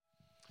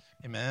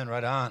Amen.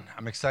 Right on.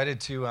 I'm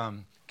excited to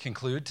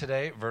conclude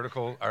today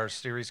our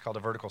series called A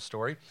Vertical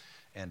Story.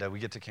 And we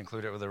get to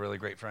conclude it with a really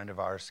great friend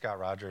of ours, Scott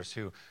Rogers,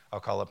 who I'll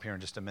call up here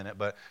in just a minute.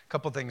 But a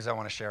couple things I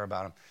want to share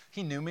about him.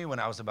 He knew me when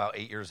I was about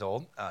 8 years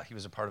old. He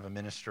was a part of a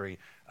ministry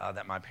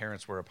that my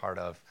parents were a part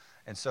of.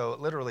 And so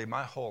literally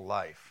my whole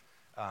life,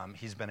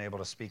 he's been able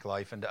to speak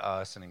life into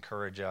us and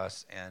encourage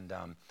us and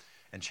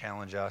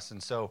challenge us.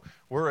 And so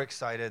we're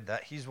excited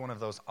that he's one of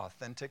those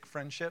authentic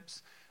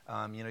friendships.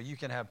 You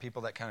can have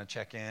people that kind of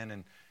check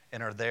in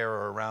and are there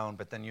or around,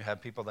 but then you have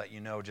people that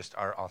just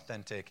are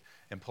authentic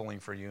and pulling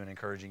for you and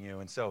encouraging you.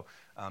 And so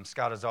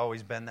Scott has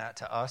always been that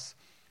to us,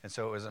 and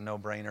so it was a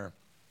no-brainer.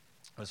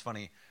 It was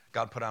funny,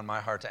 God put on my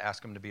heart to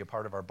ask him to be a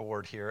part of our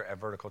board here at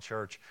Vertical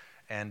Church,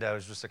 and it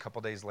was just a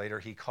couple days later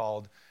he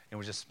called and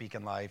was just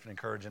speaking life and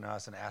encouraging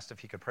us and asked if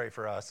he could pray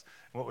for us.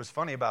 And what was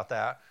funny about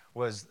that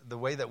was the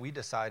way that we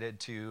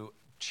decided to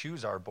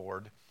choose our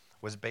board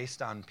was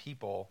based on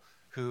people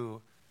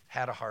who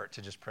had a heart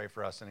to just pray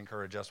for us and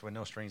encourage us with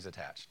no strings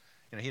attached.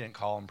 He didn't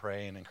call and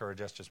pray and encourage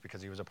us just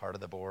because he was a part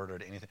of the board or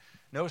anything.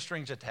 No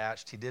strings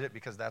attached. He did it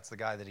because that's the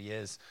guy that he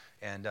is.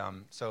 And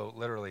so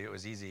literally it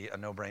was easy, a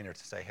no-brainer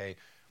to say, hey,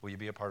 will you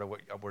be a part of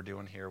what we're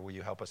doing here? Will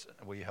you help us?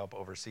 Will you help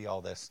oversee all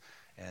this?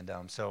 And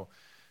so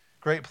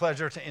great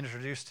pleasure to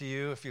introduce to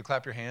you, if you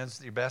clap your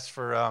hands, your best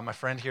for my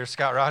friend here,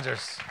 Scott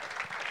Rogers.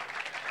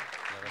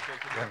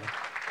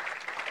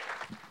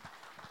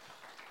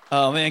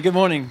 Oh, man, good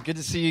morning. Good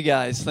to see you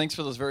guys. Thanks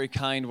for those very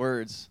kind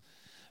words.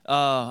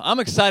 I'm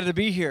excited to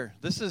be here.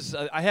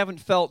 I haven't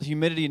felt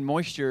humidity and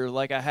moisture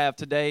like I have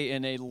today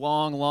in a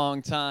long,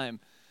 long time.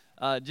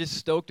 Just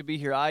stoked to be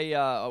here.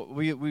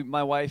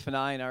 My wife and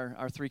I and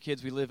our three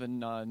kids, we live in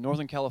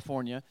Northern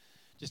California,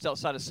 just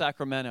outside of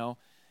Sacramento,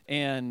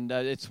 and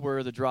it's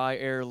where the dry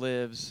air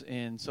lives,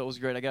 and so it was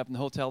great. I got up in the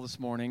hotel this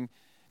morning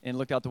and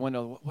looked out the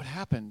window. What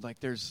happened? Like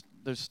there's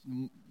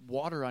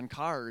water on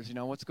cars,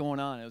 what's going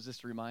on? It was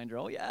just a reminder,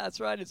 oh yeah,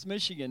 that's right, it's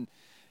Michigan.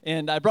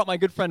 And I brought my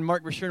good friend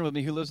Mark Bashirn with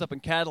me, who lives up in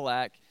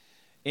Cadillac,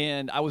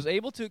 and I was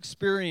able to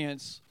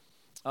experience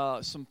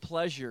some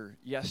pleasure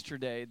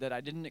yesterday that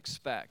I didn't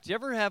expect. Do you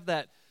ever have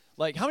that,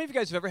 how many of you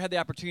guys have ever had the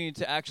opportunity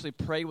to actually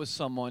pray with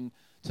someone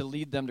to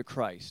lead them to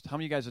Christ? How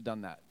many of you guys have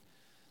done that?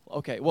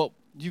 Okay, well,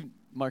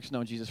 Mark's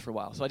known Jesus for a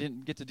while, so I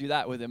didn't get to do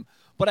that with him.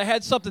 But I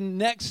had something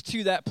next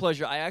to that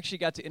pleasure. I actually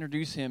got to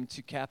introduce him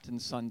to Captain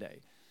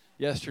Sunday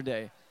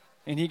yesterday.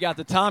 And he got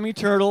the Tommy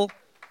Turtle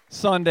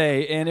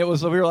Sunday, and we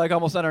were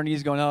almost on our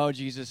knees going, oh,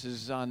 Jesus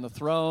is on the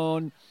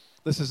throne.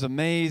 This is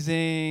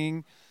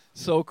amazing.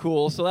 So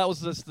cool. So that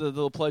was just the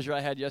little pleasure I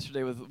had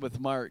yesterday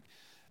with Mark.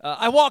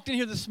 I walked in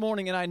here this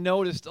morning, and I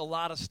noticed a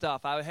lot of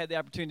stuff. I had the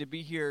opportunity to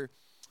be here,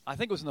 I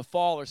think it was in the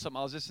fall or something.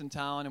 I was just in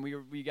town, and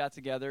we got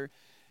together,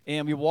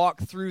 and we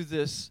walked through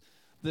this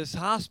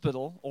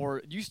hospital, or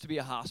it used to be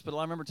a hospital.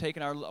 I remember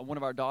taking one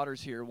of our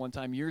daughters here one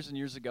time years and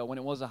years ago when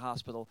it was a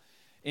hospital.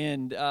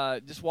 And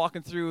just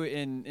walking through,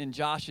 and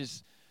Josh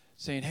is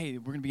saying, hey,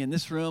 we're going to be in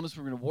this room,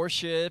 so we're going to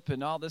worship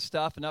and all this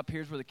stuff, and up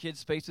here's where the kids'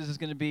 spaces is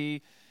going to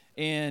be.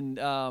 And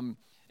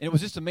it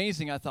was just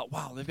amazing. I thought,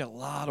 wow, they've got a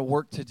lot of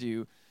work to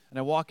do. And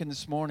I walk in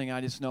this morning,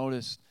 I just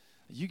noticed,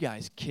 you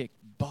guys kick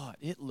butt.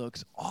 It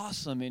looks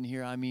awesome in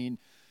here. I mean,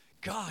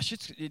 gosh,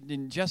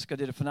 and Jessica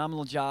did a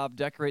phenomenal job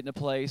decorating the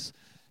place.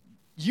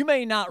 You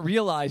may not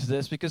realize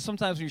this, because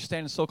sometimes when you're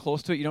standing so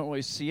close to it, you don't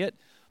really see it.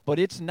 But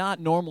it's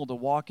not normal to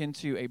walk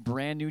into a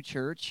brand new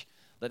church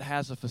that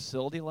has a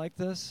facility like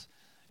this.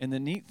 And the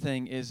neat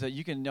thing is that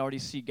you can already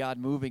see God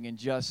moving in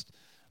just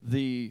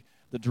the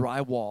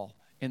drywall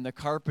and the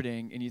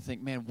carpeting. And you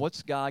think, man,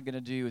 what's God going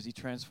to do as he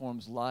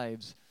transforms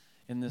lives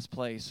in this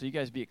place? So you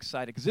guys be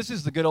excited, because this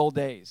is the good old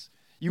days.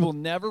 You will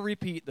never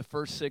repeat the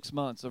first 6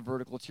 months of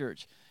Vertical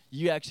Church.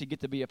 You actually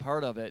get to be a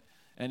part of it.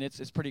 And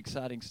it's pretty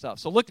exciting stuff.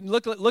 So look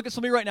at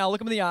somebody right now, look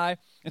them in the eye,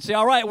 and say,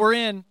 all right, we're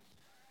in.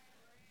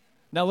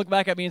 Now look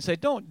back at me and say,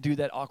 don't do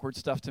that awkward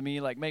stuff to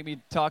me, like make me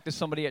talk to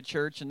somebody at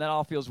church, and that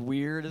all feels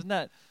weird. Isn't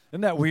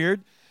that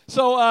weird?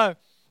 So, I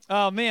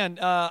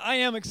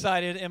am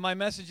excited, and my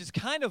message is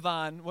kind of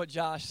on what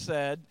Josh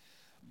said.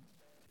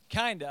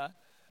 Kinda.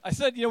 I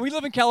said, we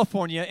live in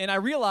California, and I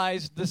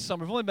realized this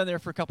summer, I've only been there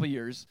for a couple of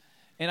years,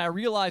 and I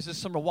realized this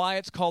summer why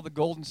it's called the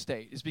Golden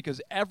State is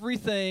because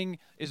everything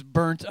is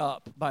burnt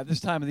up by this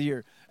time of the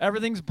year.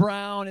 Everything's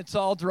brown, it's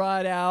all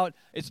dried out,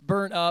 it's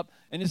burnt up,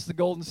 and it's the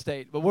Golden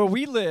State. But where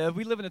we live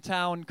in a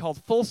town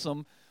called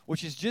Folsom,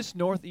 which is just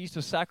northeast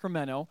of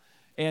Sacramento.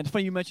 And it's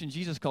funny you mentioned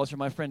Jesus Culture.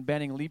 My friend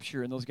Banning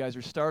Leapshire and those guys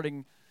are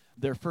starting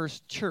their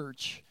first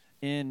church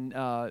in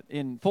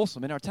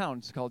Folsom, in our town.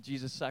 It's called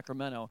Jesus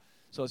Sacramento.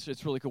 So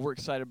it's really cool. We're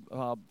excited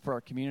for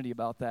our community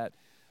about that.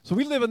 So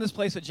we live in this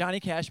place that Johnny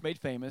Cash made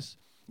famous,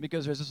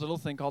 because there's this little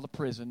thing called a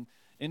prison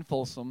in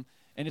Folsom,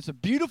 and it's a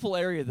beautiful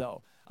area,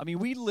 though. I mean,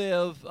 we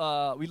live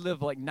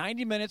like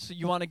 90 minutes.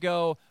 You want to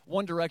go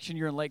one direction,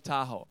 you're in Lake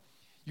Tahoe.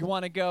 You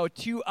want to go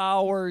 2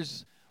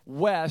 hours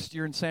west,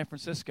 you're in San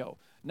Francisco.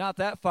 Not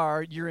that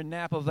far, you're in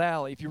Napa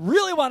Valley. If you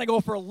really want to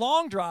go for a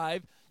long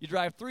drive, you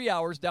drive 3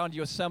 hours down to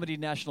Yosemite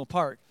National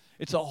Park.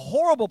 It's a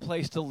horrible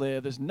place to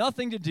live. There's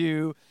nothing to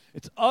do.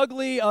 It's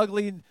ugly,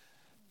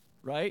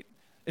 right?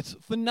 It's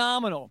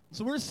phenomenal.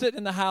 So we're sitting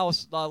in the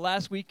house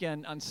last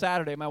weekend on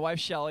Saturday, my wife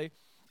Shelly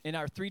and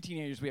our 3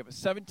 teenagers. We have a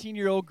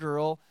 17-year-old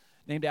girl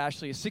named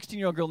Ashley, a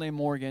 16-year-old girl named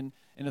Morgan,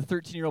 and a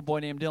 13-year-old boy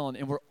named Dylan.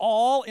 And we're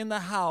all in the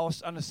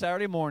house on a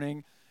Saturday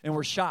morning, and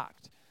we're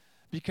shocked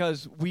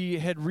because we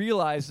had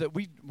realized that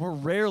we were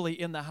rarely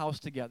in the house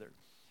together.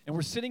 And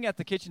we're sitting at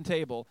the kitchen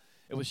table.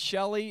 It was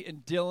Shelly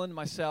and Dylan,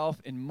 myself,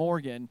 and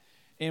Morgan,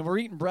 and we're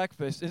eating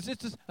breakfast. It's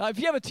just, if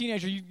you have a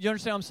teenager, you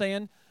understand what I'm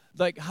saying?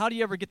 Like, how do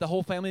you ever get the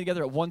whole family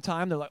together at one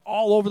time? They're like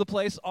all over the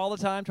place all the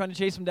time trying to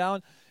chase them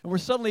down. And we're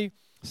suddenly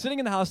sitting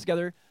in the house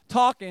together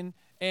talking,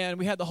 and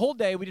we had the whole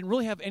day. We didn't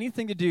really have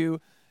anything to do,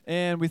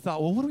 and we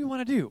thought, well, what do we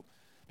want to do?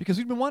 Because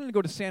we'd been wanting to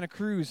go to Santa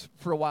Cruz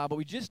for a while, but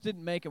we just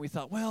didn't make it. We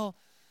thought, well,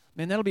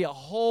 man, that'll be a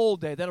whole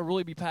day. That'll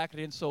really be packed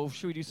in, so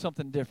should we do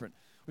something different?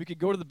 We could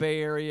go to the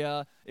Bay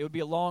Area. It would be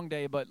a long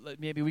day, but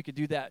maybe we could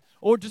do that.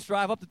 Or just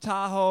drive up to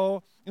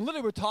Tahoe. And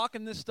literally we're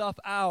talking this stuff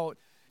out,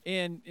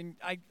 and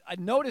I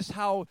noticed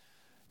how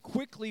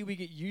quickly we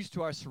get used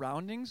to our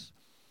surroundings,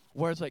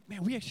 where it's like,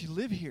 man, we actually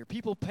live here.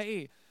 People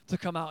pay to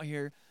come out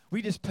here.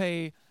 We just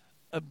pay,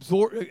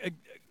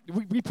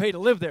 we pay to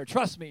live there,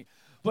 trust me.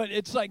 But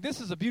it's like, this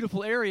is a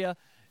beautiful area,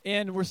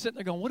 and we're sitting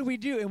there going, what do we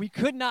do? And we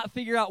could not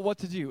figure out what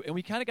to do. And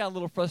we kind of got a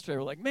little frustrated.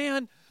 We're like,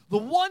 man, the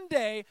one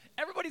day,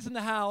 everybody's in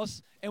the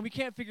house, and we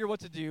can't figure what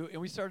to do, and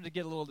we started to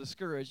get a little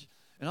discouraged.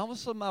 And all of a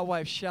sudden, my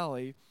wife,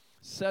 Shelly,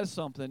 says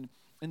something,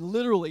 and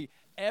literally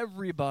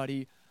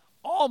everybody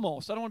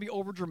almost, I don't want to be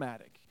over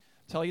dramatic,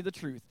 tell you the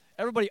truth,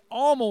 everybody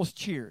almost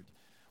cheered.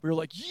 We were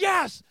like,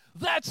 yes,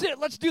 that's it,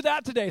 let's do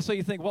that today. So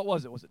you think, what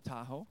was it? Was it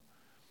Tahoe?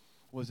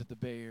 Was it the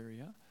Bay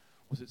Area?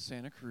 Was it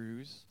Santa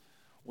Cruz?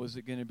 Was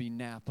it going to be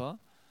Napa?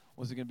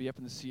 Was it going to be up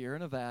in the Sierra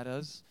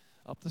Nevadas,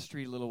 up the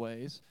street a little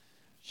ways?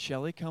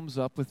 Shelly comes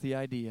up with the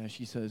idea.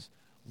 She says,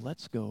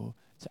 let's go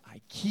to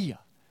IKEA.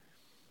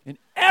 And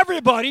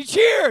everybody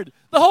cheered.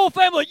 The whole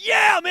family,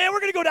 yeah, man, we're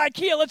going to go to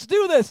IKEA. Let's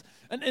do this.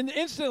 And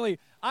instantly,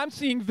 I'm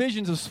seeing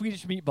visions of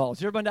Swedish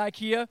meatballs. You ever been to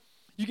IKEA?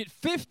 You get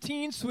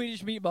 15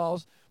 Swedish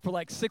meatballs for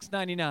like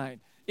 $6.99.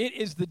 It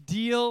is the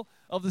deal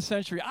of the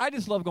century. I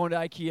just love going to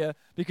IKEA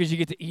because you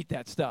get to eat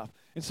that stuff.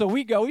 And so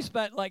we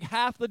spent like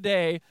half the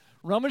day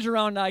rummaging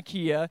around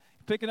IKEA,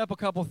 picking up a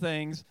couple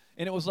things,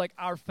 and it was like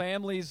our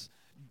family's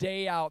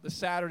day out, the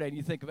Saturday, and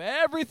you think of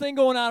everything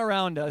going on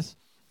around us.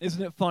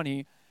 Isn't it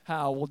funny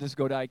how we'll just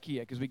go to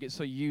IKEA because we get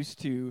so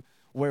used to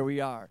where we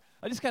are?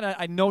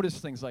 I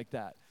noticed things like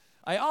that.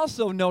 I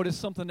also noticed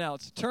something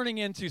else turning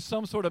into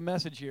some sort of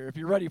message here, if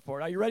you're ready for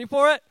it. Are you ready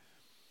for it?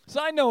 So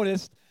I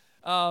noticed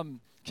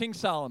King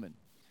Solomon,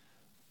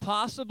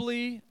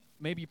 possibly,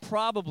 maybe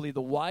probably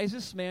the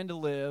wisest man to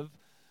live,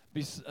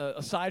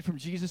 aside from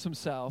Jesus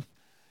himself.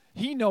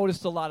 He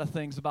noticed a lot of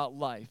things about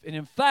life. And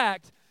in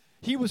fact,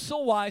 he was so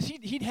wise.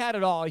 He'd had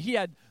it all. He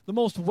had the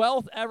most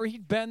wealth ever.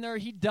 He'd been there.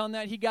 He'd done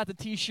that. He got the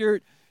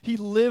T-shirt. He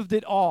lived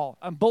it all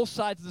on both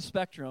sides of the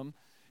spectrum.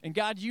 And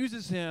God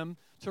uses him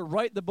to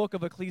write the book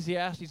of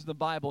Ecclesiastes in the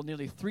Bible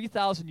nearly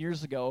 3,000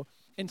 years ago.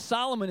 And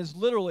Solomon is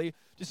literally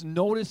just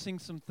noticing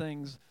some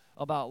things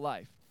about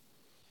life.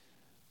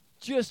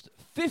 Just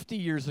 50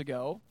 years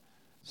ago,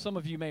 some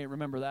of you may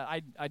remember that.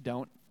 I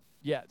don't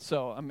yet,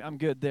 so I'm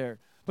good there.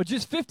 But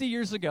just 50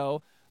 years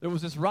ago, there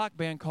was this rock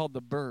band called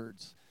the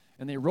Byrds.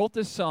 And they wrote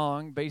this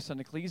song based on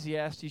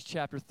Ecclesiastes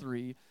chapter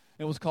 3.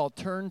 It was called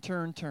Turn,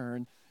 Turn,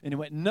 Turn. And it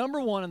went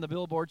number 1 on the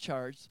Billboard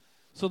charts.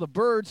 So the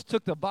Byrds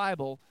took the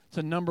Bible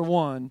to number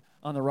 1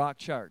 on the rock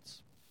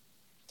charts,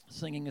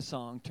 singing a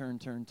song, Turn,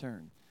 Turn,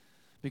 Turn,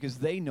 because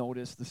they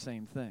noticed the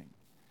same thing.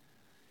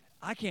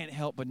 I can't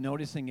help but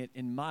noticing it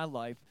in my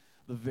life,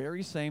 the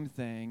very same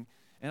thing.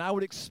 And I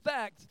would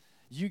expect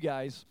you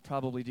guys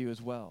probably do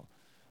as well,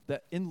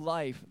 that in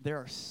life there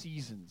are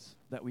seasons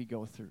that we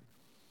go through.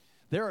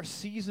 There are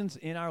seasons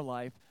in our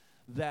life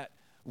that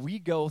we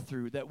go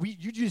through that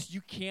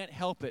you can't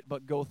help it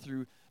but go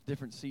through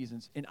different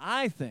seasons. And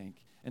I think,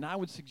 and I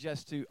would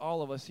suggest to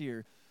all of us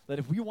here, that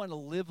if we want to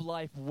live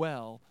life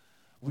well,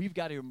 we've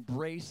got to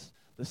embrace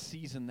the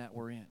season that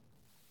we're in.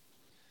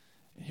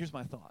 And here's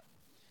my thought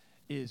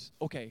is,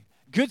 okay,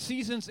 good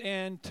seasons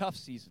and tough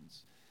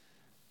seasons.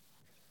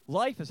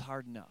 Life is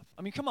hard enough.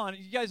 I mean, come on,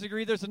 you guys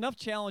agree? There's enough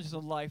challenges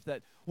in life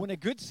that when a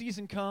good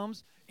season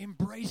comes,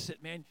 embrace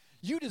it, man.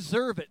 You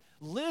deserve it.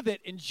 Live it.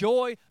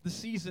 Enjoy the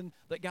season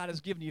that God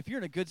has given you. If you're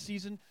in a good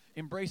season,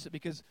 embrace it,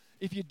 because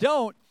if you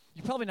don't,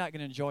 you're probably not going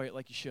to enjoy it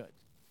like you should.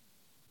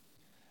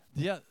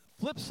 The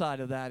flip side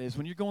of that is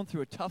when you're going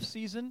through a tough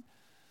season,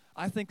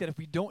 I think that if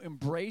we don't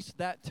embrace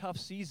that tough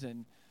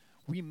season,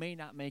 we may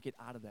not make it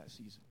out of that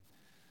season.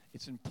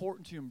 It's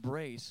important to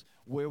embrace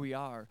where we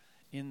are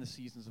in the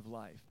seasons of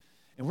life.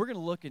 And we're going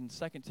to look in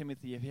 2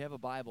 Timothy. If you have a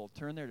Bible,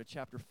 turn there to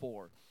chapter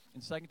 4.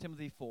 In 2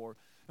 Timothy 4.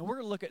 And we're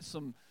going to look at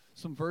some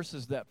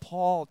verses that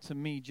Paul, to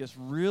me, just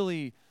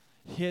really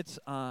hits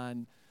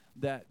on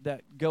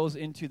that goes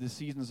into the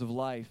seasons of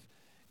life.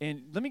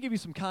 And let me give you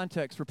some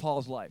context for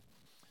Paul's life.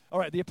 All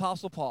right, the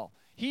Apostle Paul.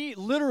 He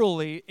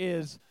literally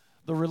is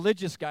the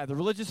religious guy, the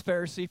religious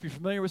Pharisee, if you're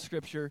familiar with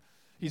Scripture.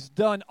 He's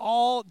dotted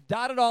all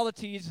the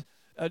T's,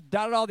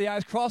 dotted all the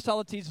I's, crossed all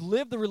the T's,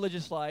 lived the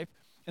religious life.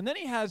 And then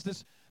he has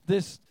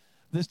this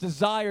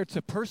desire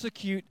to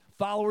persecute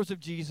followers of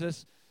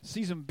Jesus,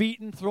 sees them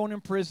beaten, thrown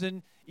in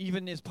prison,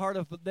 even as part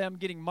of them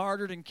getting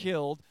martyred and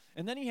killed.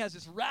 And then he has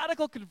this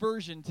radical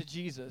conversion to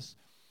Jesus,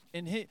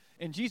 and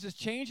Jesus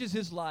changes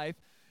his life.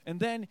 And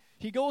then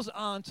he goes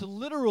on to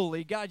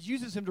literally, God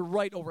uses him to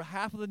write over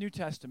half of the New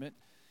Testament.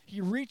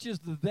 He reaches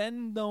the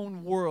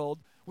then-known world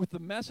with the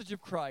message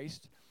of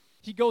Christ.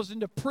 He goes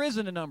into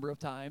prison a number of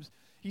times.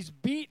 He's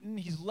beaten.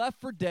 He's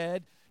left for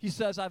dead. He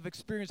says, I've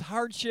experienced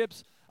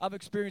hardships. I've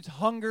experienced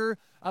hunger.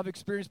 I've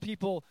experienced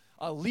people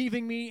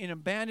leaving me and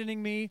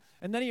abandoning me.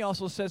 And then he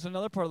also says in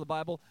another part of the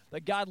Bible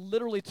that God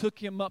literally took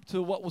him up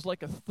to what was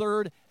like a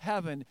third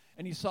heaven,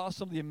 and he saw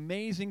some of the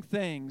amazing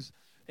things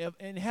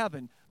in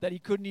heaven that he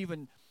couldn't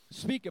even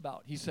speak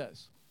about, he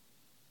says.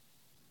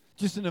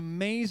 Just an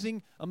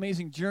amazing,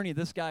 amazing journey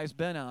this guy's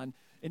been on.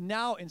 And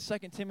now in 2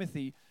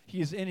 Timothy,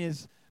 he is in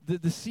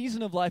the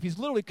season of life. He's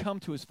literally come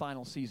to his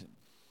final season.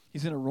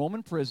 He's in a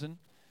Roman prison.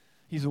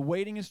 He's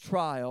awaiting his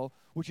trial,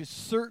 which is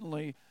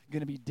certainly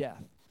going to be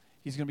death.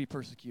 He's going to be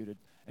persecuted,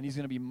 and he's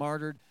going to be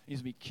martyred.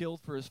 He's going to be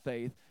killed for his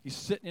faith. He's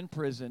sitting in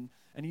prison,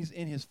 and he's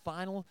in his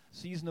final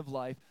season of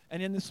life.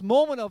 And in this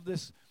moment of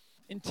this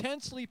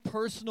intensely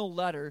personal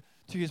letter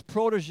to his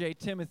protege,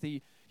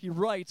 Timothy, he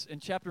writes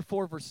in chapter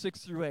 4, verse 6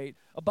 through 8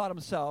 about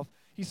himself.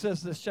 He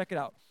says this, check it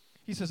out.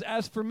 He says,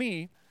 as for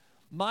me,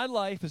 my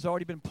life has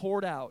already been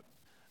poured out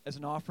as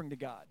an offering to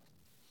God.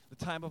 The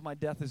time of my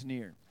death is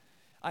near.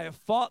 I have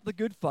fought the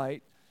good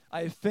fight.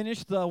 I have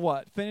finished the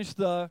what?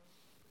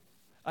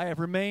 I have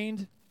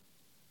remained.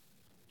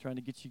 Trying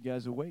to get you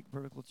guys awake,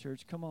 Vertical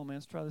Church. Come on, man,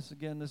 let's try this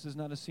again. This is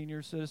not a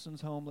senior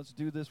citizen's home. Let's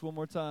do this one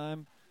more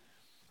time.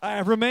 I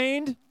have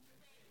remained.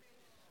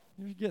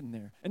 You're getting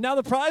there. And now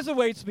the prize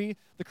awaits me,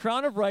 the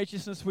crown of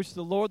righteousness, which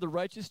the Lord, the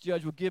righteous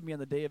judge, will give me on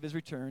the day of his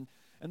return.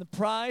 And the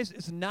prize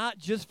is not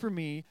just for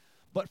me,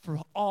 but for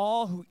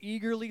all who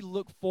eagerly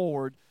look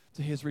forward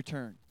to his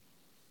return.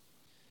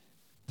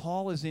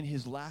 Paul is in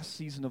his last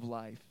season of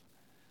life,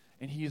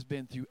 and he has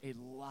been through a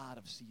lot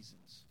of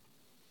seasons.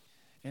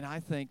 And I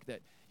think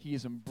that he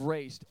has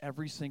embraced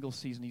every single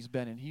season he's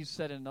been in. He's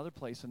said in another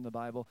place in the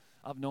Bible,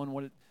 I've known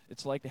what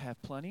it's like to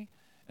have plenty,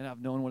 and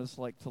I've known what it's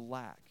like to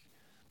lack.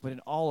 But in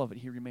all of it,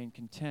 he remained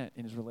content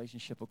in his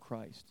relationship with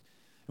Christ.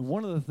 And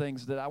one of the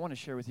things that I want to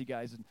share with you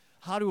guys and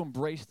how to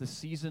embrace the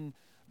season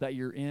that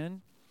you're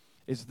in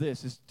is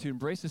to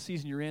embrace the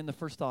season you're in. The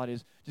first thought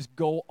is just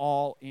go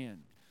all in.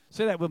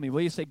 Say that with me.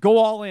 Will you say, go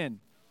all in?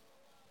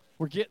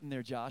 We're getting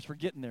there, Josh. We're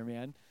getting there,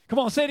 man. Come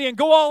on, say it again.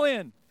 Go all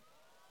in.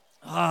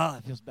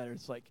 It feels better.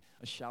 It's like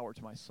a shower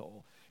to my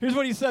soul. Here's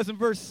what he says in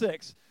verse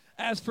 6.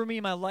 As for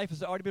me, my life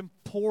has already been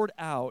poured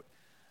out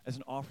as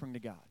an offering to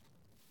God.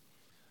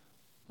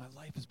 My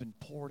life has been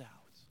poured out.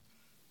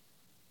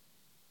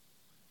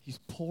 He's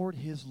poured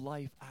his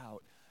life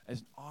out as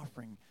an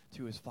offering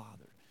to his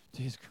Father,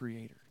 to his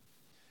Creator.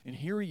 And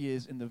here he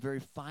is in the very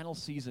final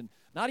season,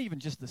 not even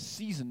just the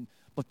season,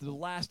 but the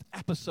last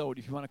episode,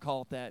 if you want to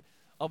call it that,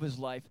 of his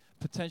life,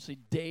 potentially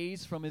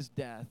days from his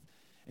death.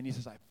 And he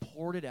says, I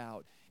poured it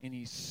out, and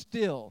he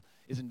still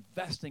is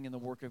investing in the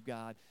work of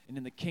God and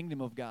in the kingdom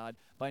of God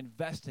by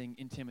investing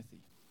in Timothy.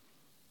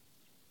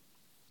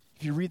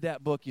 If you read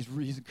that book, he's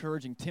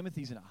encouraging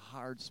Timothy's in a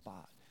hard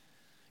spot.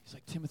 He's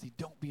like, Timothy,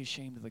 don't be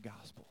ashamed of the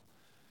gospel.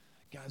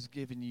 God's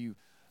given you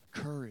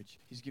courage.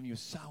 He's given you a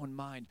sound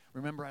mind.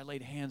 Remember, I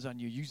laid hands on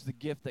you. Use the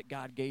gift that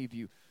God gave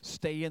you.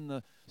 Stay in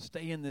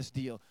this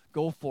deal.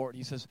 Go for it.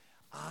 He says,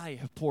 I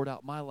have poured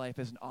out my life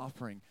as an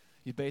offering.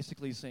 He's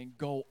basically saying,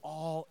 go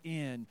all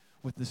in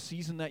with the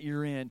season that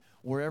you're in.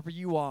 Wherever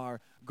you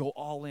are, go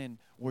all in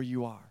where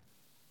you are.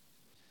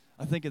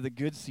 I think of the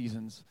good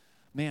seasons.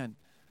 Man,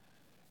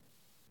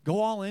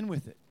 go all in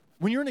with it.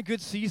 When you're in a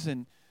good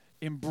season,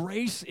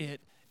 embrace it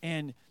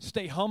and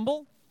stay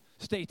humble,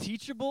 stay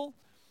teachable,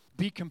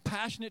 be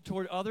compassionate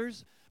toward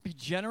others, be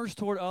generous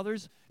toward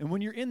others. And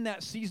when you're in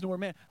that season where,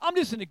 man, I'm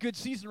just in a good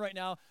season right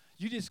now,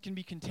 you just can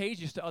be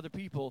contagious to other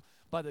people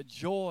by the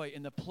joy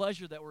and the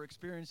pleasure that we're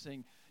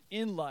experiencing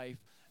in life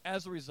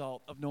as a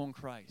result of knowing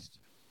Christ.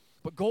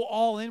 But go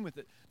all in with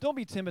it. Don't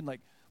be timid like,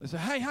 say,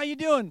 hey, how you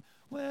doing?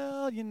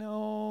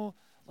 Well,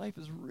 life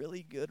is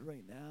really good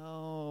right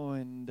now,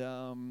 and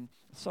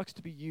it sucks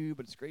to be you,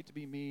 but it's great to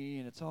be me,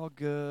 and it's all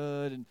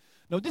good. And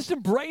no, just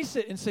embrace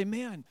it and say,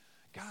 man,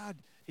 God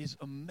is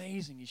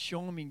amazing. He's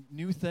showing me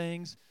new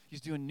things.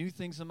 He's doing new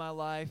things in my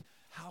life.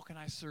 How can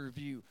I serve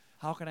you?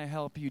 How can I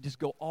help you? Just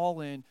go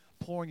all in,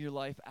 pouring your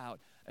life out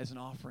as an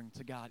offering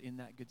to God in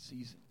that good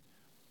season.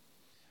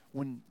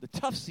 When the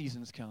tough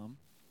seasons come,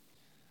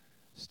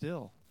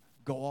 still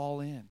go all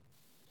in.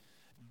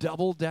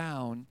 Double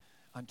down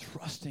on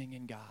trusting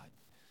in God.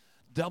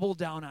 Double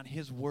down on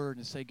his word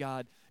and say,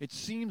 God, it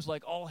seems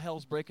like all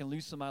hell's breaking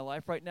loose in my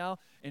life right now,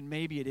 and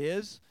maybe it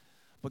is,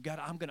 but God,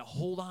 I'm going to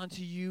hold on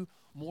to you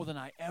more than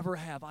I ever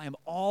have. I am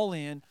all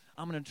in.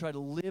 I'm going to try to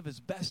live as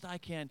best I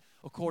can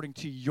according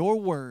to your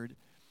word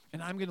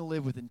and I'm going to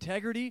live with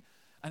integrity,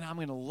 and I'm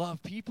going to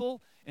love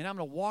people, and I'm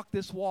going to walk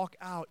this walk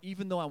out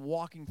even though I'm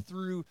walking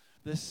through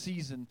this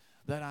season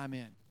that I'm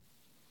in.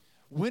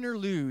 Win or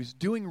lose,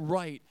 doing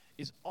right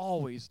is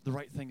always the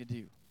right thing to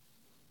do.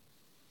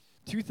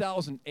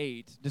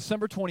 2008,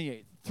 December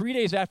 28th, 3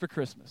 days after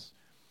Christmas.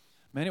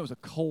 Man, it was a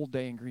cold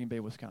day in Green Bay,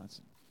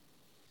 Wisconsin.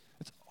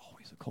 It's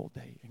always a cold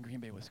day in Green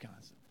Bay,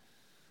 Wisconsin.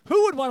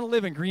 Who would want to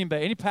live in Green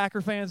Bay? Any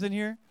Packer fans in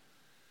here?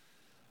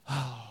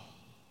 Oh,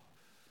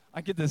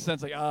 I get this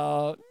sense like,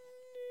 I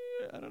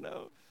don't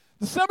know.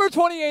 December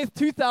 28th,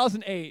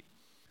 2008,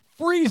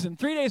 freezing,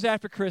 3 days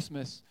after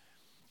Christmas,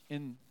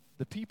 and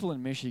the people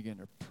in Michigan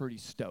are pretty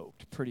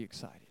stoked, pretty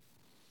excited.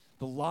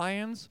 The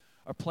Lions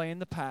are playing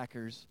the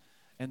Packers,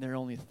 and they're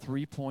only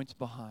 3 points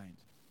behind.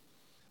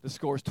 The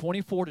score is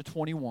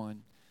 24-21.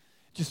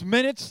 Just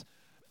minutes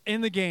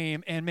in the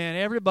game, and man,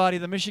 everybody,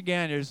 the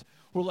Michiganders,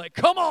 were like,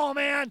 come on,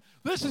 man,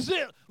 this is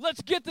it.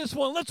 Let's get this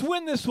one. Let's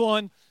win this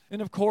one.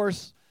 And, of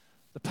course,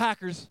 the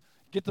Packers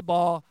get the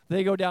ball.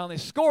 They go down. They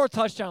score a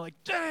touchdown. Like,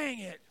 dang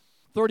it.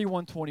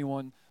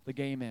 31-21, the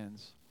game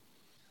ends.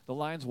 The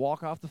Lions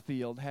walk off the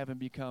field, having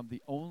become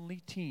the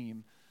only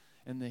team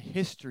in the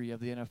history of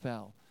the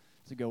NFL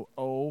to go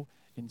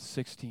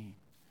 0-16.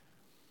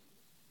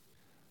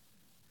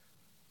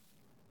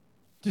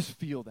 Just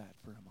feel that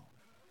for a moment.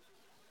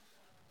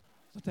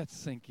 Let that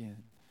sink in.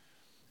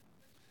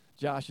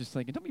 Josh is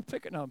thinking, don't be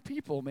picking on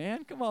people,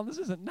 man. Come on, this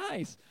isn't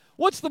nice.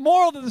 What's the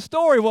moral of the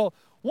story? Well,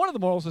 one of the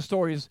morals of the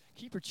story is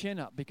keep your chin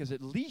up, because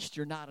at least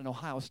you're not an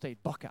Ohio State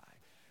Buckeye.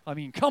 I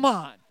mean, come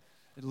on.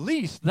 At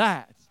least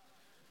that.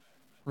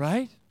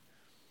 Right?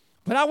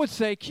 But I would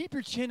say keep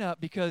your chin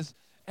up, because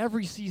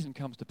every season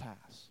comes to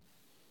pass.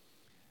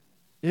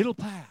 It'll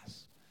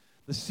pass.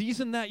 The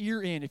season that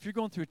you're in, if you're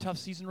going through a tough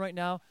season right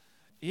now,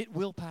 it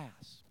will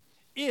pass.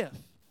 If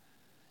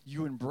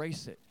you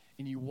embrace it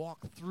and you walk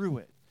through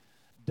it,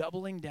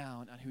 doubling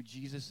down on who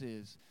Jesus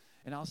is.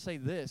 And I'll say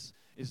this,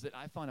 is that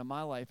I find in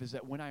my life is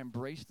that when I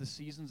embrace the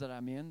seasons that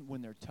I'm in,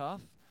 when they're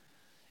tough,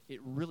 it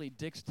really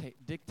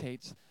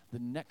dictates the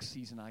next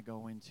season I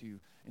go into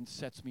and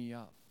sets me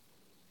up.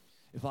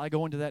 If I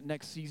go into that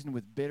next season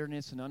with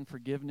bitterness and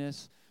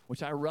unforgiveness,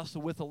 which I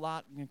wrestle with a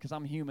lot because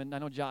I'm human. I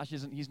know Josh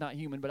isn't, he's not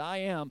human, but I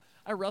am.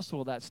 I wrestle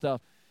with that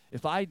stuff.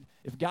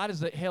 If God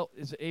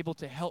is able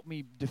to help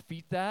me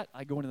defeat that,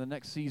 I go into the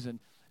next season,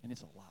 and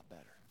it's a lot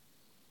better.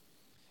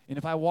 And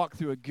if I walk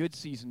through a good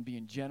season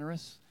being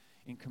generous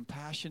and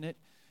compassionate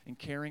and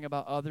caring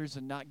about others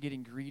and not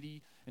getting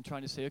greedy and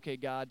trying to say, okay,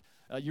 God,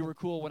 you were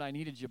cool when I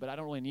needed you, but I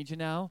don't really need you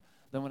now,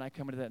 then when I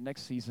come into that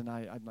next season,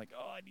 I'm like,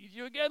 oh, I need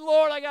you again,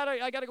 Lord. I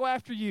gotta go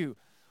after you.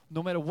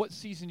 No matter what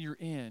season you're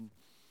in,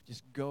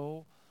 just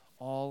go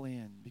all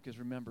in, because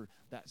remember,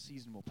 that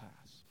season will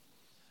pass.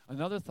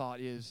 Another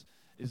thought is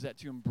that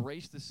to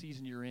embrace the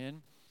season you're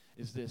in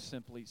is this: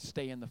 simply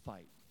stay in the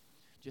fight.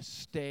 Just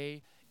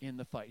stay in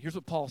the fight. Here's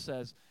what Paul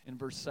says in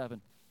verse 7.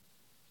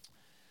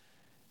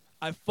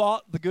 I've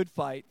fought the good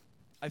fight,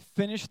 I've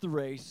finished the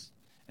race,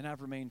 and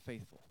I've remained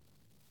faithful.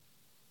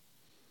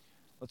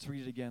 Let's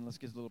read it again. Let's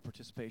get a little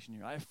participation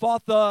here. I have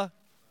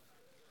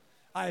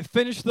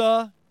finished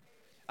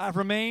I've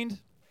remained.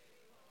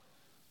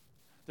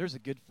 There's a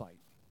good fight.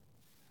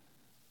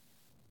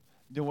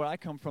 You know, where I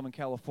come from in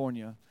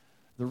California,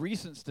 the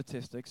recent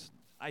statistics,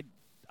 I've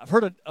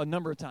heard it a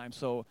number of times,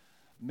 so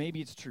maybe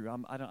it's true.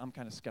 I'm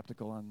kind of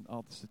skeptical on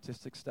all the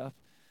statistics stuff.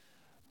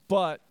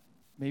 But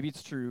maybe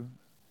it's true.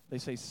 They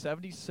say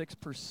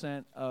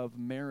 76% of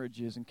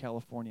marriages in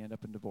California end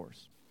up in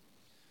divorce.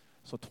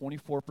 So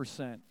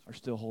 24% are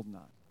still holding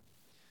on.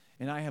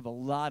 And I have a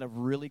lot of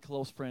really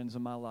close friends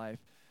in my life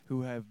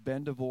who have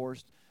been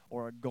divorced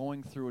or are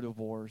going through a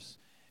divorce.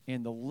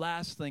 And the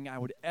last thing I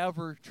would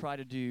ever try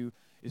to do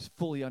is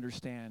fully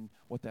understand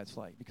what that's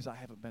like, because I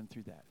haven't been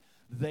through that.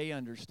 They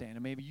understand.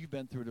 And maybe you've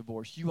been through a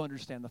divorce. You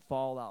understand the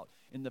fallout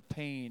and the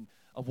pain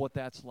of what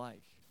that's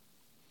like.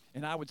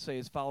 And I would say,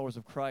 as followers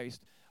of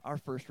Christ, our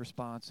first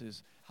response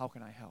is, how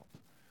can I help?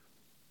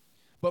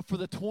 But for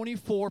the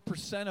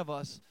 24% of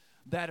us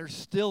that are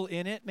still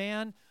in it,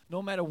 man,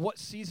 no matter what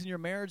season your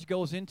marriage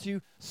goes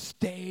into,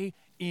 stay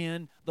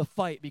in the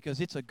fight, because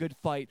it's a good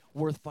fight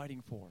worth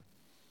fighting for.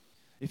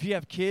 If you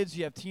have kids,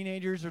 you have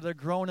teenagers, or they're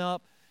grown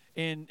up,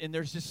 and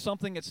there's just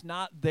something that's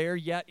not there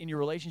yet in your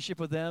relationship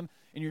with them,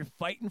 and you're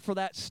fighting for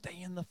that, stay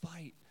in the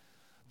fight.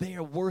 They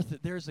are worth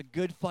it. There's a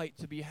good fight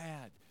to be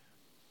had.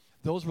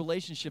 Those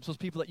relationships, those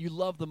people that you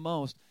love the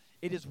most,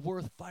 it is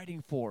worth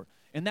fighting for.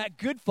 And that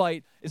good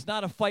fight is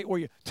not a fight where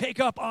you take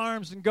up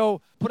arms and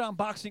go put on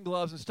boxing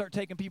gloves and start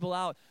taking people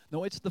out.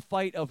 No, it's the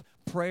fight of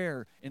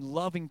prayer and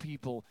loving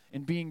people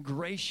and being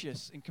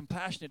gracious and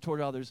compassionate toward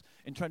others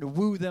and trying to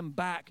woo them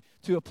back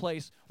to a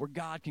place where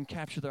God can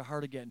capture their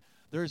heart again.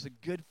 There is a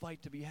good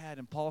fight to be had.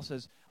 And Paul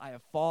says, I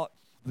have fought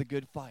the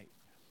good fight.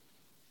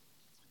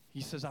 He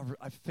says,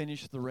 I've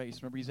finished the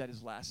race. Remember, he's at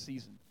his last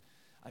season.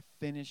 I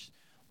finished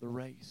the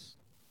race.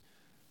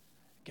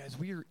 Guys,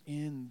 we are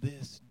in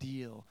this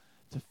deal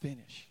to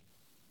finish.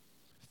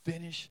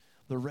 Finish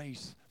the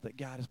race that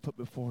God has put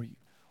before you.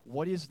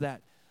 What is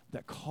that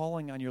that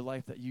calling on your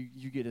life that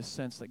you get a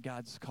sense that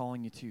God's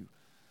calling you to.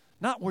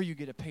 Not where you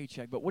get a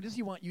paycheck, but what does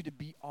he want you to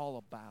be all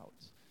about?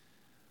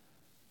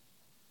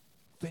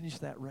 Finish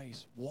that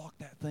race. Walk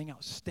that thing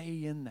out.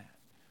 Stay in that.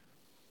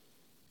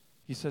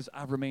 He says,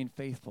 I've remained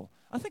faithful.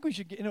 I think we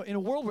should get, in a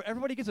world where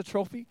everybody gets a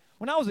trophy.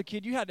 When I was a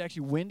kid, you had to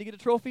actually win to get a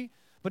trophy.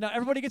 But now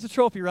everybody gets a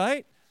trophy,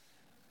 right?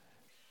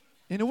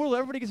 In a world where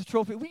everybody gets a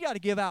trophy, we got to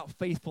give out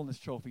faithfulness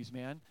trophies,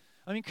 man.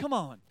 I mean, come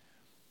on.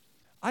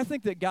 I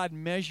think that God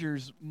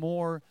measures us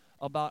more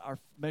on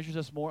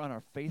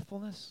our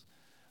faithfulness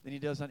than he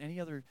does on any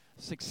other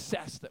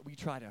success that we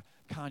try to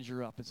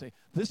conjure up and say,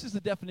 this is the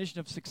definition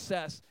of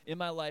success in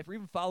my life, or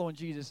even following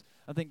Jesus.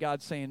 I think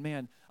God's saying,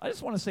 man, I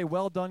just want to say,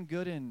 well done,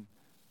 good and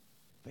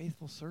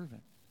faithful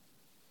servant.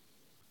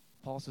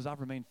 Paul says, I've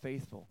remained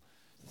faithful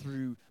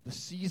through the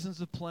seasons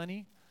of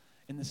plenty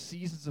and the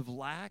seasons of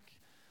lack,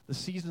 the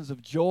seasons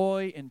of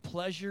joy and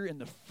pleasure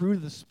and the fruit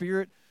of the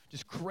Spirit,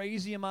 just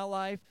crazy in my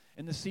life,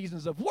 and the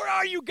seasons of, where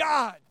are you,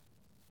 God?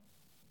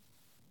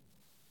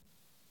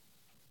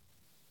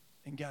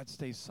 And God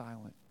stays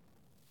silent.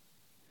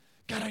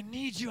 God, I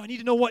need you. I need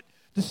to know what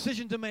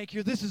decision to make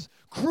here. This is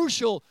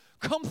crucial.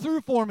 Come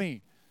through for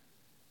me.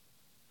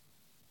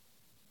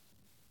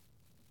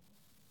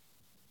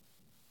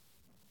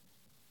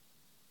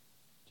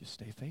 Just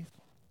stay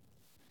faithful.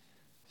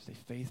 Stay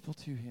faithful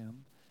to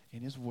him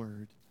in his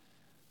word.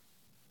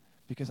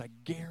 Because I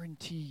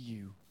guarantee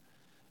you,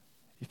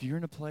 if you're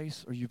in a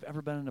place or you've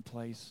ever been in a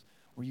place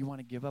where you want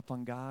to give up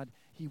on God,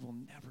 he will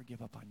never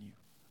give up on you.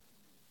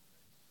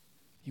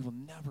 He will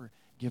never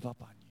give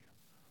up on you.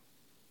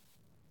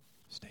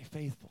 Stay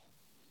faithful.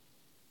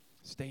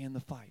 Stay in the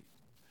fight.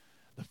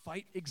 The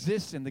fight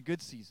exists in the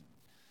good season.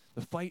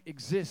 The fight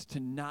exists to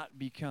not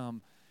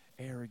become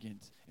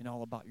arrogant and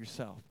all about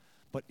yourself.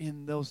 But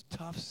in those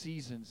tough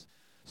seasons,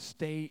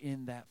 stay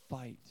in that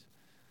fight.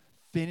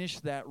 Finish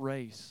that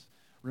race.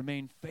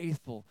 Remain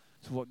faithful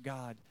to what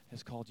God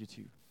has called you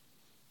to.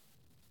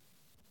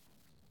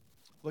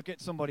 Look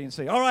at somebody and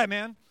say, all right,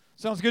 man,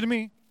 sounds good to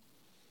me.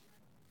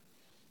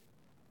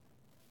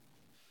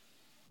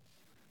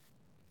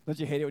 Don't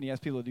you hate it when you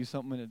ask people to do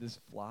something and it just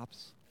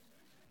flops?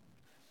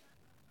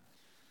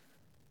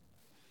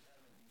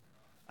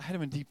 I had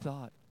him in deep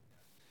thought.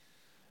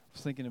 I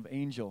was thinking of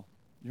Angel,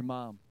 your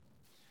mom.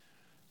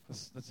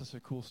 That's just a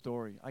cool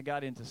story. I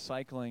got into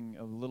cycling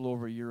a little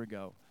over a year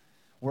ago.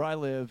 Where I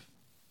live,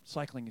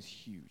 cycling is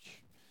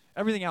huge.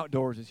 Everything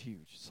outdoors is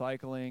huge.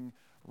 Cycling,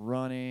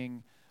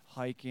 running,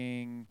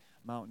 hiking,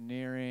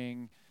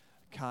 mountaineering,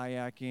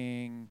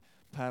 kayaking,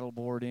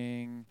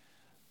 paddleboarding,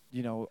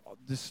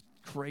 this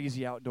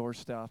crazy outdoor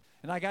stuff.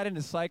 And I got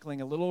into cycling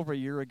a little over a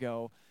year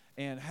ago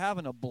and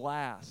having a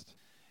blast.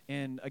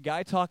 And a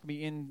guy talked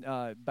me in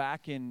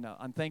back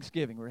on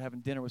Thanksgiving. We were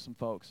having dinner with some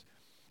folks.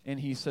 And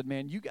he said,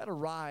 man, you got to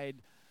ride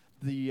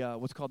the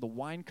what's called the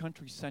Wine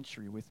Country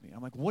Century with me.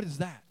 I'm like, what is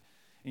that?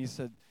 And he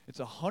said, it's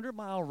a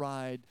 100-mile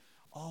ride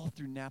all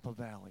through Napa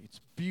Valley. It's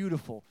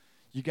beautiful.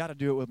 You got to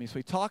do it with me. So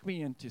he talked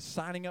me into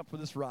signing up for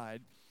this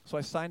ride. So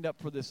I signed up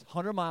for this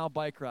 100-mile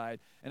bike ride.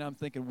 And I'm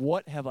thinking,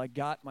 what have I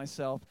got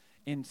myself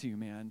into,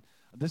 man?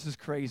 This is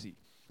crazy.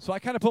 So I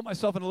kind of put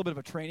myself in a little bit of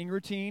a training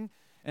routine.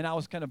 And I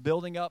was kind of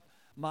building up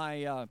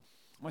my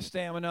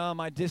stamina,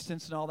 my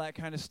distance, and all that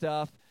kind of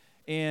stuff.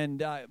 And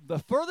the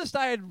furthest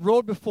I had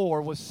rode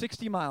before was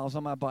 60 miles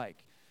on my bike.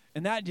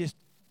 And that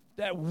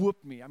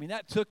whooped me. I mean,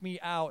 that took me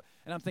out.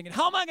 And I'm thinking,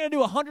 how am I going to do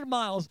 100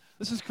 miles?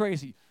 This is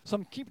crazy. So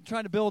I'm keep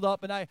trying to build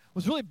up. And I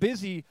was really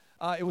busy.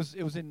 It was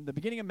in the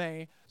beginning of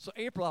May. So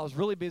April, I was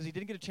really busy.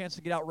 Didn't get a chance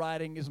to get out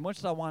riding as much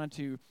as I wanted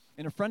to.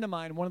 And a friend of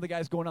mine, one of the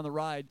guys going on the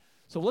ride,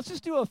 so let's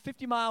just do a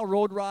 50-mile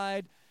road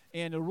ride.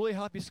 And it'll really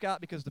help you, Scott,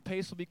 because the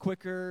pace will be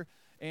quicker.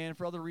 And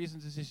for other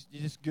reasons, it's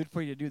just good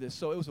for you to do this.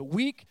 So it was a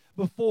week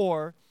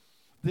before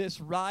this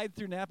ride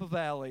through Napa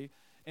Valley,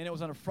 and it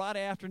was on a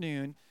Friday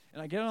afternoon,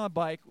 and I get on my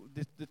bike,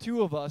 the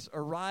two of us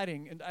are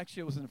riding, and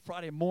actually it was on a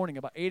Friday morning,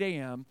 about 8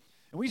 a.m.,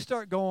 and we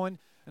start going,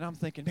 and I'm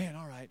thinking, man,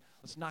 all right,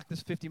 let's knock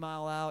this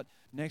 50-mile out,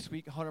 next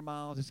week 100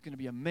 miles, it's going to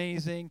be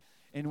amazing,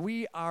 and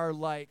we are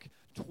like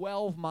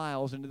 12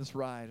 miles into this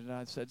ride, and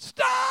I said,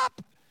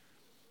 stop,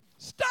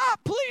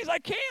 please, I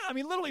can't, I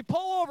mean, literally,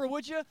 pull over,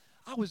 would you?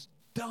 I was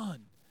done.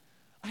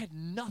 I had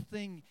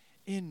nothing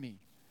in me,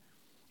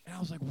 and I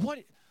was like,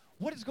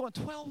 what is going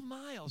 12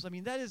 miles? I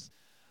mean,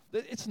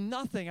 it's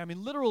nothing. I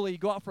mean, literally,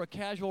 go out for a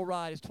casual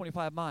ride is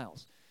 25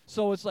 miles.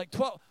 So it's like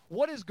 12.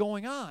 What is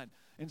going on?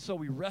 And so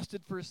we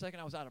rested for a second.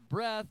 I was out of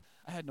breath.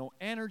 I had no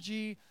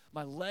energy.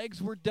 My legs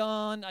were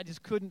done. I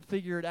just couldn't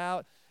figure it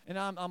out. And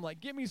I'm like,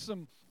 give me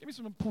some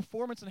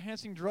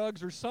performance-enhancing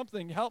drugs or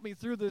something. Help me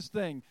through this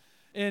thing.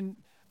 And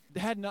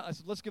I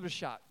said, let's give it a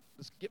shot.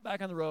 Let's get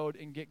back on the road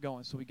and get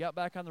going. So we got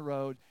back on the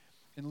road,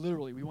 and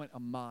literally, we went a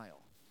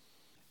mile.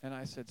 And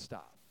I said,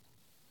 stop.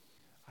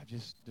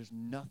 There's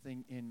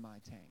nothing in my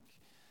tank.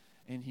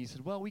 And he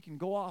said, well, we can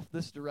go off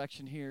this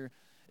direction here.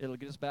 It'll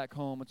get us back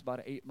home. It's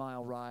about an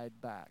 8-mile ride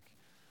back.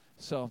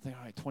 So I'm thinking,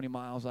 all right, 20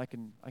 miles, I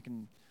can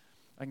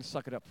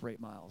suck it up for 8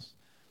 miles.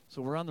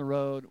 So we're on the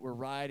road, we're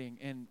riding,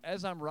 and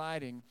as I'm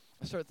riding,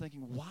 I start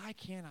thinking, why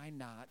can't I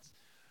not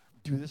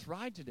do this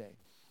ride today?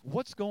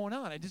 What's going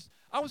on?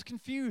 I was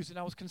confused and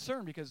I was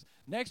concerned because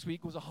next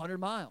week was 100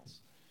 miles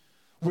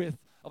with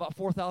about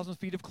 4,000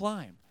 feet of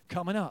climb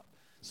coming up.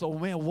 So,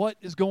 man, what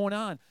is going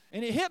on?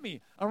 And it hit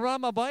me. I'm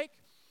riding my bike,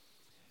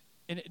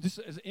 and it just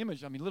as an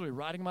image, I mean, literally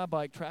riding my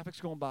bike, traffic's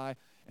going by,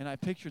 and I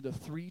pictured the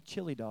 3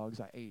 chili dogs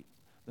I ate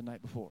the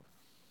night before.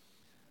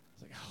 I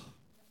was like, oh,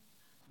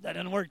 that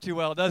doesn't work too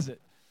well, does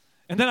it?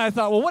 And then I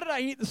thought, well, what did I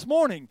eat this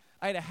morning?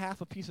 I ate a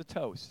half a piece of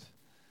toast.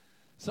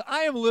 So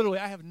I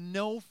have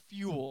no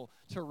fuel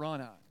to run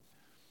on.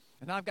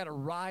 And I've got to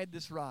ride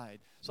this ride.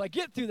 So I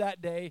get through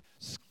that day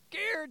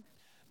scared.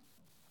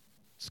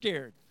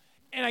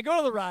 And I go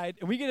to the ride,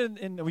 and we get in,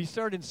 and we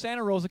started in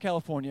Santa Rosa,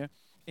 California,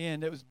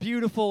 and it was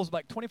beautiful. It was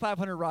like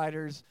 2,500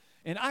 riders.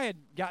 And I had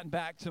gotten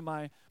back to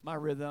my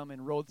rhythm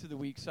and rode through the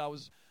week, so I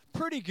was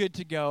pretty good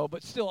to go,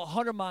 but still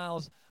 100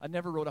 miles. I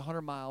never rode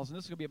 100 miles, and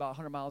this is going to be about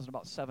 100 miles in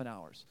about 7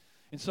 hours.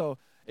 And so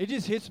it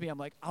just hits me. I'm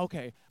like,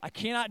 okay, I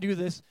cannot do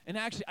this, and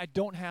actually I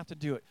don't have to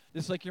do it.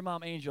 Just like your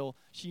mom, Angel,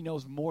 she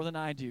knows more than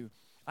I do.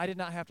 I did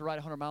not have to ride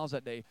 100 miles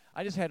that day.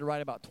 I just had to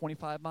ride about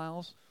 25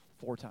 miles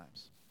 4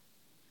 times.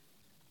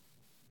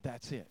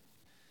 That's it.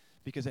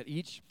 Because at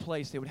each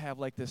place, they would have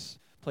like this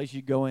place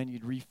you'd go in,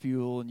 you'd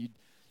refuel, and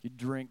you'd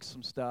drink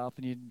some stuff,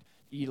 and you'd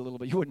eat a little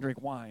bit. You wouldn't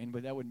drink wine,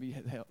 but that wouldn't be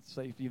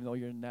safe even though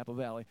you're in Napa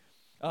Valley.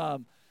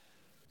 But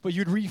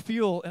you'd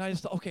refuel, and I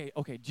just thought,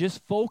 okay,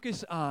 just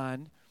focus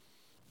on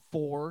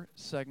 4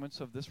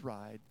 segments of this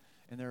ride,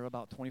 and they're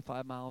about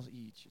 25 miles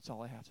each. It's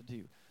all I have to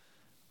do.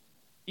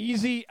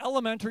 Easy,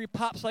 elementary,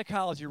 pop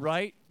psychology,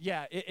 right?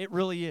 Yeah, it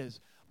really is.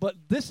 But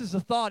this is the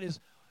thought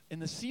is, in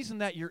the season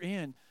that you're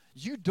in,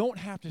 you don't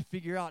have to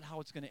figure out how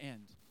it's going to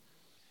end.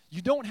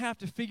 You don't have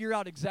to figure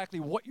out exactly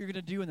what you're going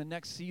to do in the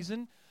next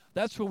season.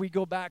 That's where we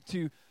go back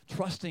to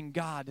trusting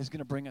God is going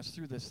to bring us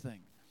through this thing.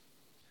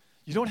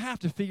 You don't have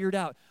to figure it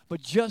out,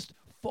 but just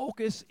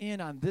focus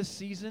in on this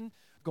season.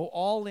 Go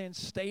all in,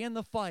 stay in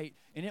the fight,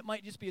 and it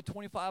might just be a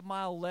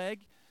 25-mile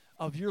leg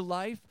of your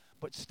life,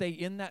 but stay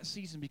in that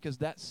season because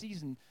that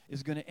season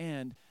is going to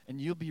end, and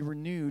you'll be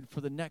renewed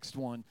for the next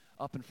one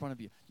up in front of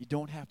you. You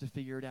don't have to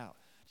figure it out.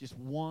 Just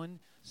one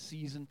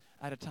season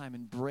at a time.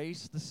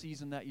 Embrace the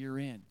season that you're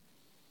in,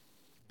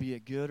 be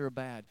it good or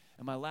bad.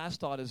 And my last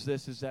thought is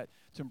this, is that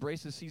to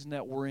embrace the season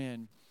that we're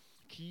in,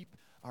 keep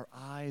our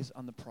eyes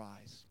on the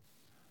prize,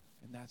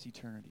 and that's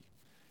eternity.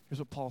 Here's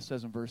what Paul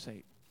says in verse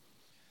 8.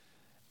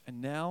 And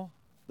now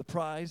the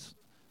prize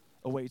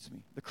awaits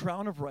me, the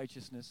crown of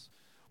righteousness,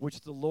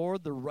 which the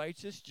Lord, the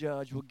righteous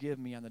judge, will give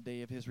me on the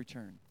day of his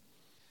return.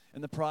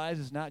 And the prize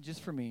is not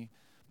just for me,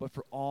 but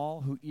for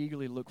all who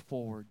eagerly look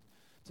forward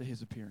to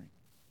his appearing.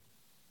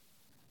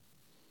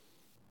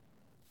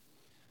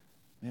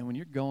 Man, when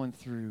you're going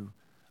through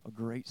a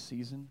great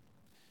season,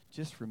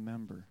 just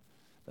remember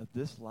that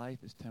this life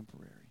is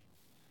temporary.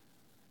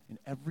 And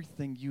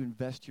everything you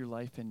invest your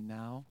life in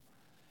now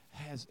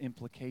has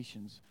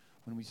implications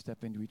when we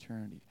step into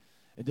eternity.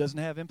 It doesn't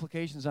have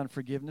implications on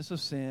forgiveness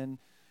of sin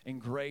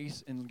and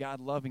grace and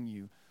God loving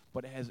you,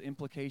 but it has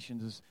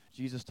implications, as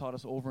Jesus taught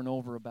us over and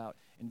over, about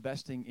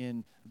investing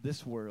in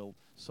this world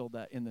so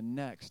that in the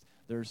next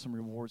there's some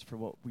rewards for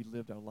what we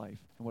lived our life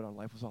and what our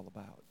life was all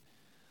about.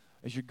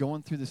 As you're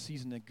going through the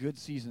season, a good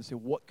season, say,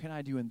 what can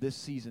I do in this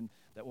season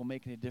that will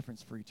make any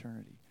difference for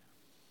eternity?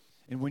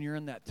 And when you're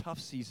in that tough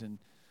season,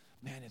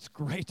 man, it's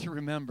great to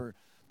remember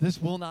this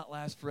will not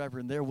last forever,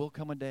 and there will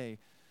come a day,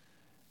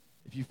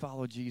 if you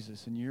follow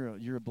Jesus and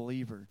you're a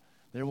believer,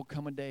 there will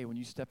come a day when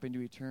you step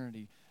into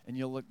eternity and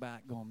you'll look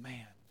back going,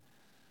 man,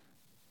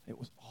 it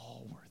was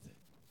all worth it.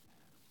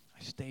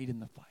 I stayed in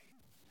the fight.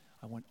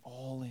 I went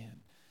all in.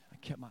 I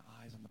kept my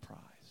eyes on the prize.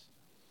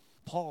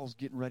 Paul's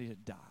getting ready to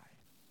die.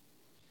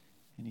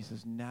 And he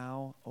says,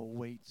 now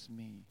awaits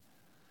me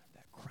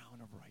that crown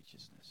of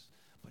righteousness.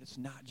 But it's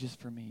not just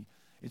for me.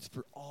 It's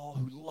for all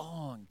who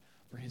long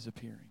for his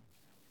appearing.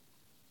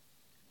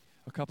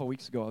 A couple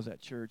weeks ago, I was at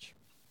church,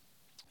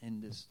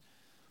 and this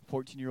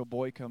 14-year-old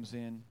boy comes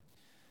in,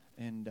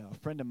 and a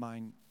friend of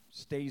mine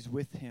stays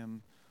with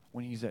him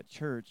when he's at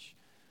church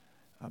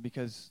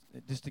because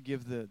just to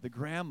give the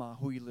grandma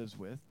who he lives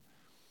with,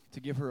 to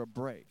give her a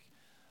break.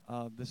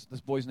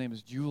 This boy's name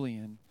is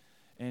Julian,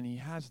 and he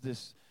has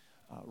this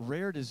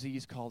rare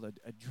disease called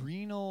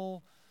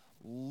adrenal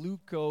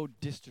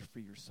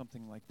leukodystrophy or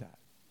something like that.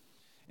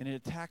 And it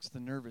attacks the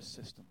nervous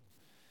system.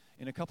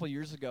 And a couple of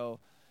years ago,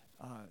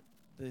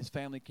 his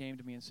family came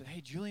to me and said,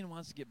 hey, Julian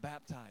wants to get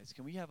baptized.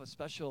 Can we have a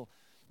special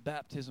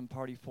baptism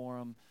party for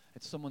him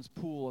at someone's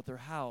pool at their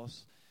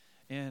house?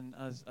 And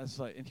I was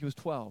like, and he was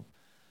 12.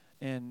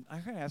 And I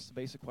kind of asked the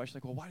basic question,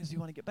 like, well, why does he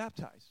want to get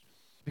baptized?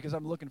 Because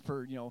I'm looking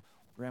for,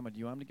 Grandma, do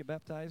you want him to get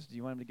baptized? Do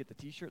you want him to get the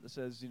T-shirt that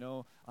says,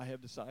 I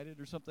have decided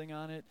or something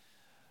on it?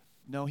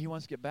 No, he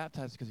wants to get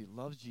baptized because he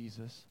loves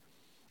Jesus,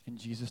 and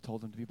Jesus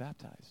told him to be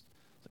baptized.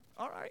 Like,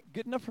 all right,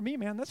 good enough for me,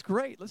 man. That's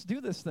great. Let's do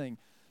this thing.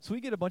 So we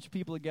get a bunch of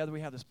people together.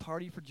 We have this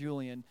party for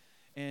Julian,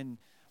 and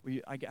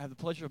I have the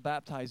pleasure of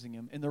baptizing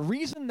him. And the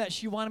reason that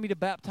she wanted me to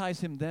baptize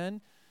him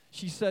then,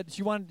 she said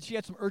she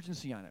had some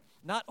urgency on it.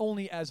 Not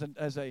only as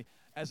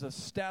a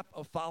step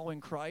of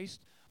following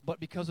Christ, but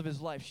because of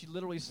his life. She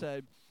literally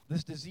said,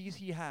 this disease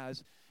he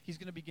has, he's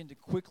going to begin to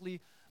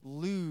quickly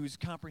lose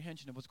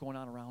comprehension of what's going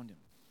on around him.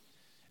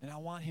 And I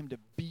want him to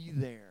be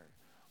there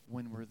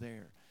when we're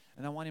there.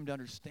 And I want him to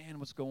understand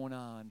what's going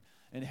on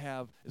and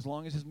have, as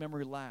long as his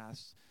memory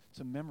lasts,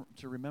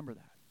 to remember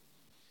that.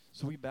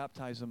 So we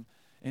baptize him,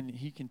 and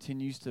he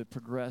continues to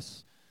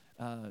progress,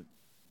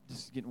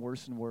 just getting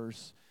worse and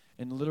worse.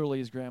 And literally,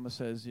 his grandma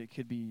says, it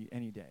could be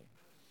any day.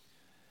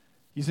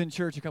 He's in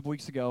church a couple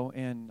weeks ago,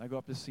 and I go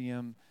up to see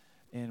him,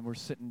 and we're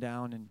sitting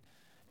down,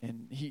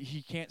 and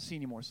he can't see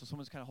anymore. So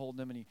someone's kind of holding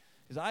him, and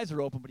his eyes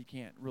are open, but he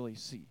can't really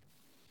see.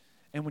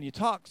 And when he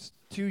talks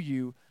to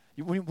you,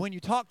 when you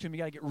talk to him, you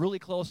got to get really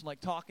close and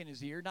like talk in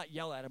his ear, not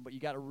yell at him, but you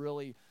got to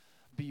really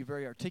be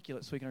very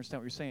articulate so he can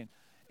understand what you're saying.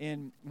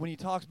 And when he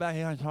talks back,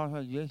 hey, I'm talking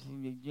about this,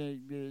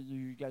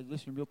 you got to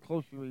listen real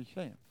close to what he's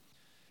saying.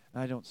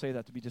 And I don't say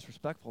that to be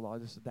disrespectful, though.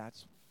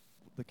 That's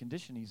the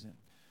condition he's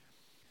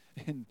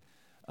in.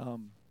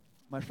 And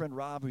my friend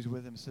Rob, who's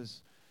with him,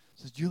 says,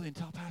 Julian,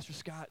 tell Pastor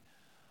Scott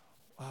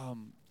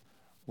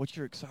what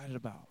you're excited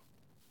about.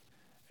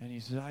 And he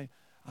says,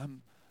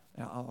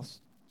 I'll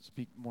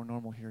speak more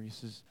normal here. He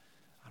says,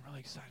 I'm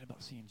really excited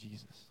about seeing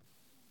Jesus.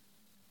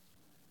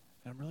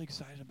 And I'm really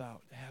excited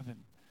about heaven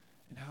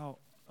and how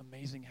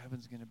amazing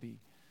heaven's going to be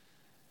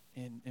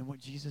and what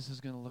Jesus is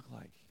going to look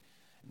like.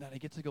 And that I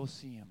get to go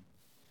see him.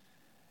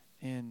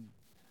 And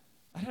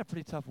I had a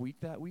pretty tough week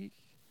that week.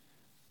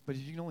 But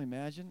as you can only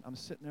imagine, I'm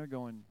sitting there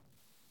going,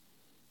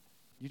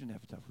 you didn't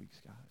have a tough week,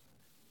 Scott.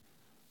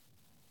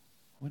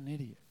 What an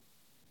idiot.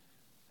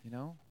 You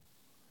know?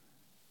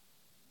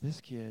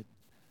 This kid,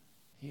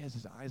 he has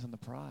his eyes on the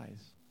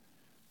prize.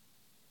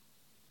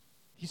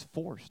 He's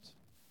forced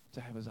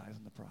to have his eyes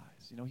on the prize.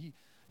 You know,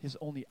 his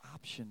only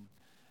option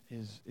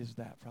is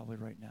that probably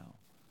right now.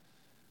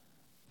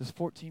 This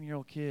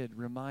 14-year-old kid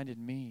reminded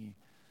me,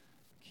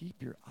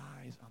 keep your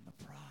eyes on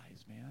the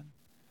prize, man.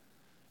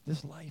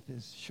 This life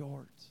is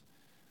short.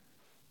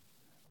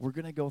 We're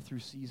going to go through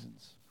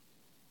seasons.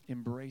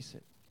 Embrace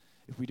it.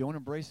 If we don't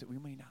embrace it, we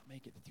may not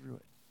make it through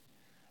it.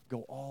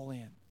 Go all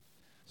in.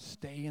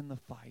 Stay in the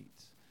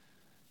fight.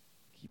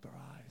 Keep our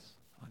eyes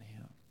on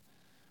him.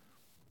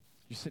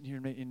 You're sitting here,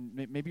 and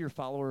maybe you're a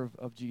follower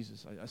of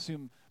Jesus. I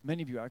assume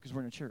many of you are because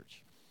we're in a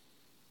church.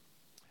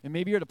 And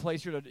maybe you're at a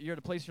place in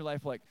your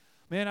life like,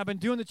 man, I've been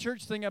doing the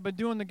church thing. I've been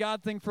doing the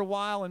God thing for a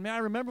while. And man, I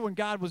remember when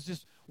God was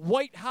just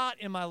white hot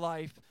in my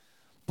life.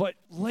 But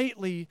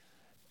lately,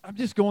 I'm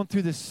just going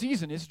through this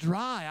season. It's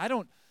dry.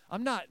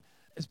 I'm not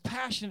as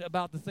passionate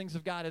about the things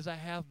of God as I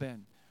have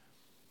been.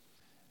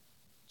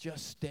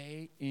 Just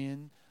stay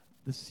in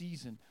the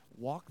season.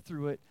 Walk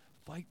through it.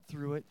 Fight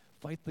through it.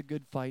 Fight the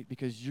good fight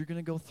because you're going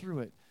to go through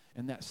it.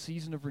 And that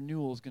season of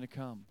renewal is going to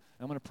come.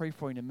 And I'm going to pray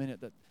for you in a minute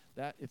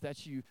that if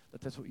that's you,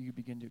 that's what you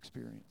begin to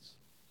experience.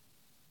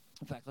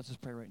 In fact, let's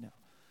just pray right now.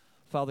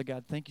 Father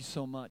God, thank you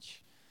so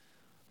much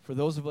for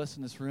those of us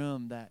in this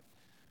room that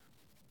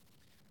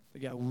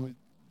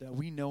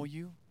we know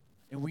you,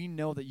 and we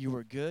know that you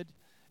are good,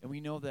 and we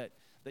know that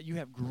you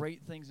have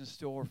great things in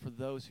store for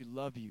those who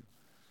love you,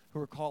 who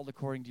are called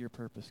according to your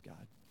purpose,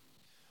 God.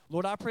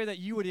 Lord, I pray that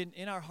you would,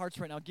 in our hearts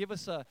right now, give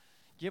us a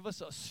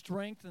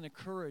strength and a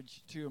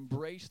courage to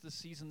embrace the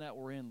season that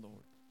we're in,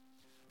 Lord.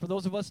 For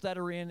those of us that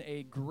are in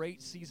a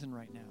great season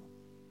right now,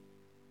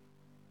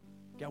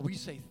 God, we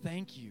say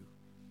thank you.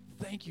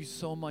 Thank you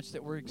so much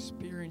that we're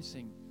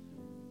experiencing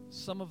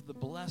some of the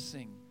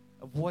blessing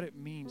of what it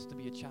means to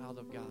be a child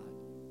of God.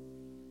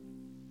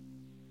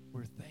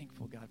 We're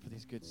thankful, God, for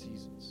these good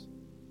seasons.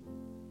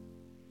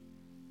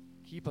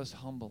 Keep us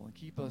humble and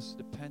keep us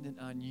dependent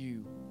on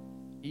you,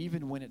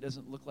 even when it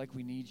doesn't look like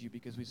we need you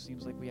because it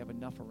seems like we have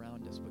enough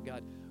around us. But,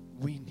 God,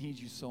 we need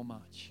you so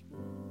much.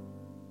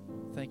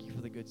 Thank you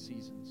for the good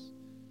seasons.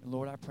 And,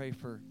 Lord, I pray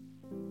for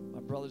my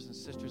brothers and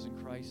sisters in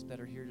Christ that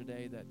are here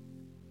today that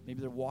maybe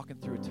they're walking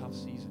through a tough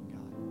season,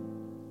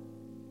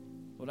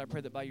 God. Lord, I pray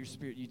that by your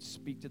Spirit you'd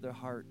speak to their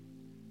heart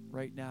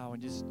right now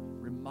and just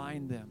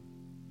remind them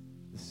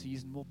the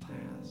season will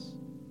pass.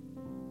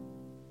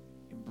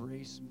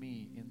 Embrace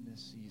me in this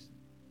season.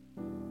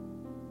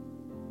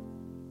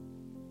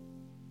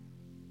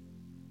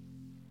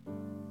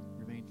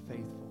 Remain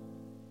faithful.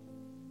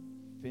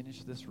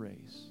 Finish this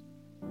race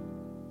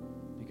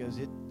because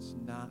it's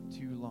not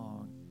too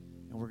long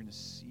and we're going to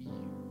see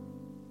you.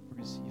 We're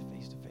going to see you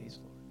face to face,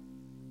 Lord.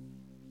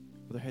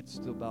 With our heads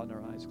still bowed and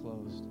our eyes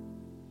closed.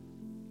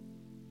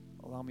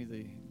 Allow me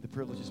the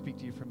privilege to speak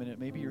to you for a minute.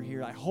 Maybe you're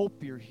here. I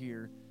hope you're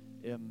here.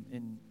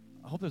 And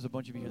I hope there's a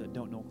bunch of you here that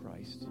don't know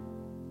Christ.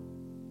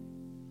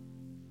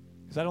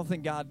 Because I don't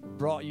think God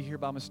brought you here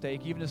by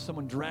mistake. Even if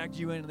someone dragged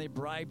you in and they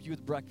bribed you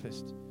with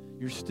breakfast,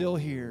 you're still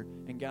here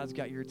and God's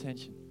got your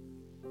attention.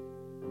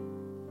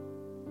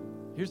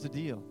 Here's the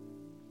deal.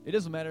 It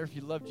doesn't matter if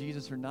you love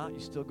Jesus or not, you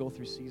still go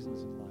through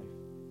seasons in life.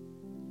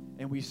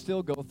 And we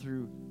still go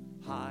through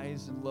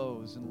highs and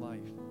lows in life.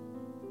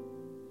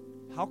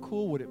 how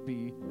cool would it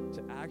be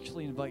to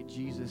actually invite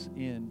Jesus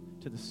in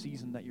to the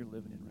season that you're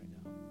living in right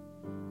now?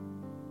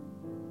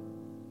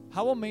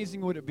 How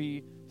amazing would it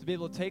be to be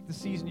able to take the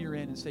season you're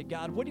in and say,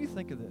 God, what do you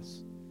think of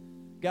this?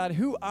 God,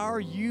 who are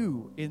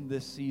you in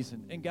this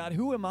season? And God,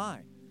 who am I?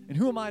 And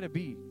who am I to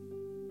be?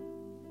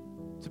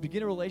 To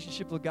begin a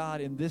relationship with God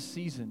in this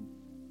season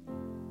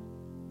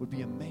would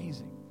be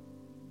amazing.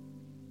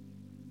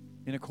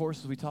 And of course,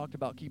 as we talked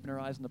about keeping our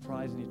eyes on the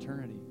prize in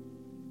eternity,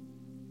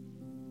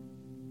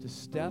 to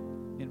step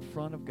in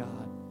front of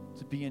God,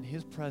 to be in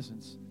His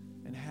presence,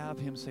 and have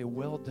Him say,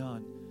 well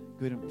done,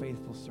 good and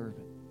faithful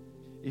servant.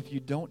 If you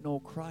don't know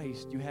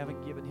Christ, you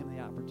haven't given Him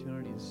the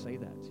opportunity to say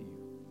that to you.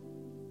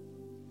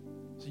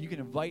 So you can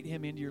invite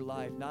Him into your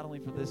life, not only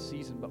for this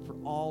season, but for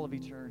all of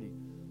eternity.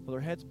 With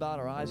our heads bowed,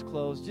 our eyes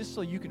closed, just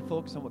so you can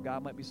focus on what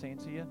God might be saying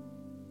to you.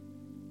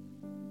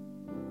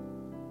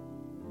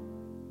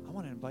 I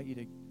want to invite you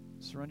to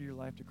surrender your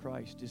life to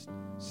Christ. Just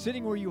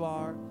sitting where you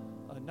are,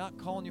 not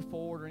calling you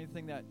forward or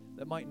anything that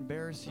might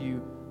embarrass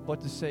you, but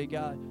to say,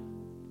 God,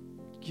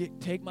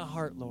 take my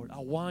heart, Lord. I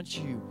want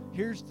you.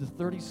 Here's the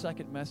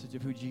 30-second message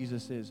of who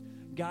Jesus is.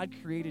 God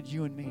created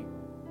you and me.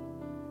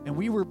 And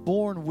we were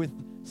born with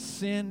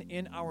sin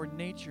in our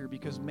nature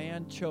because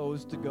man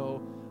chose to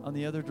go on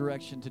the other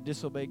direction, to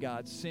disobey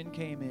God. Sin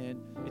came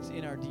in. It's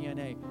in our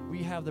DNA.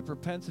 We have the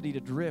propensity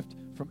to drift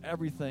from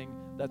everything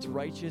that's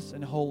righteous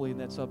and holy and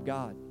that's of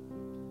God.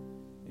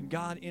 And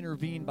God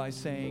intervened by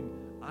saying,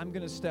 I'm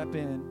going to step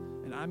in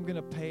and I'm going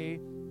to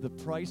pay the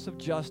price of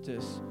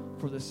justice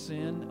for the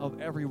sin of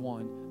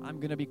everyone. I'm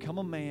going to become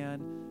a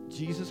man,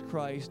 Jesus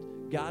Christ,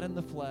 God in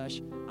the flesh.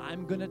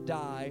 I'm going to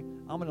die.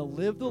 I'm going to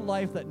live the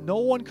life that no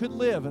one could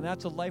live, and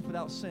that's a life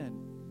without sin.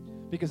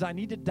 Because I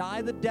need to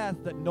die the death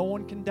that no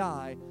one can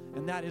die,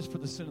 and that is for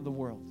the sin of the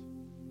world.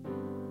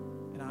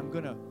 And I'm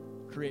going to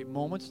create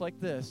moments like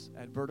this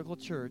at Vertical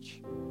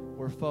Church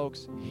where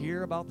folks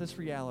hear about this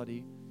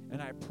reality,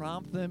 and I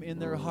prompt them in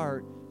their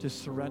heart to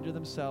surrender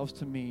themselves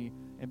to me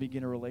and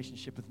begin a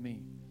relationship with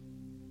me.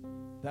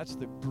 That's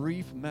the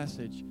brief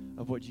message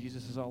of what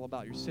Jesus is all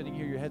about. You're sitting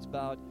here, your head's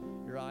bowed,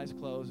 your eyes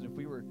closed, and if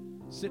we were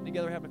sitting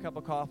together having a cup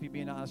of coffee,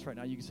 being honest right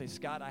now, you can say,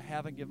 Scott, I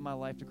haven't given my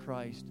life to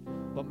Christ,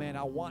 but man,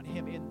 I want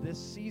Him in this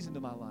season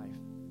of my life.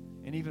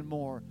 And even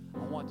more, I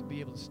want to be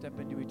able to step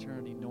into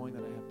eternity knowing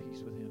that I have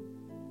peace with Him.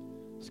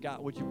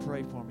 Scott, would you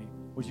pray for me?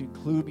 Would you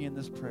include me in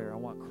this prayer? I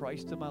want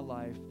Christ in my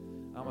life.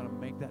 I'm going to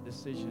make that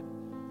decision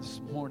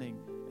this morning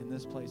in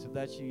this place. If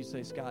that's you, you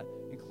say, Scott,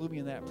 include me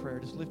in that prayer.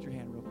 Just lift your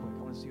hand real quick.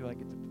 I want to see who I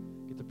get to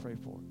pray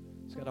for.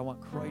 Scott, I want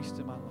Christ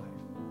in my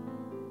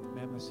life.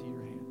 Ma'am, I see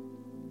your hand.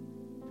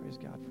 Praise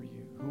God for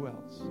you. Who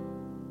else?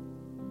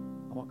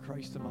 I want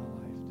Christ in my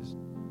life. Just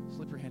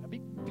slip your hand.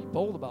 Be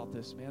bold about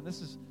this, man.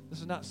 This is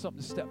not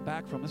something to step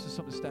back from. This is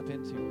something to step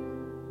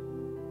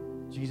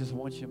into. Jesus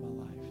wants you in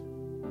my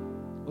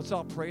life. Let's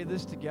all pray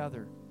this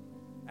together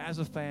as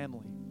a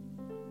family.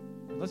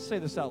 Let's say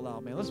this out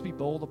loud, man. Let's be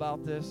bold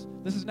about this.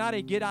 This is not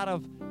a get out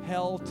of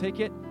hell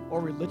ticket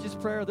or religious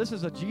prayer. This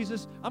is a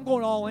Jesus, I'm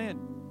going all in.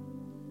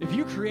 If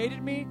you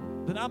created me,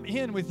 then I'm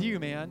in with you,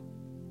 man.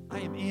 I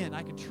am in.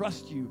 I can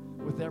trust you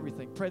with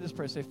everything. Pray this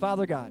prayer. Say,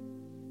 Father God,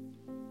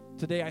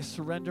 today I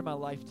surrender my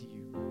life to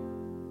you.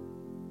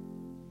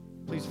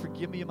 Please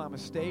forgive me of my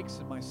mistakes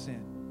and my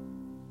sin.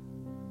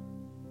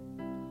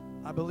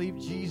 I believe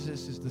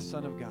Jesus is the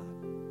Son of God,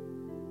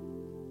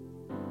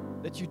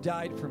 that you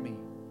died for me,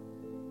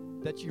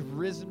 that you've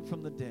risen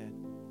from the dead.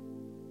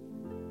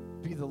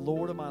 Be the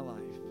Lord of my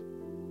life,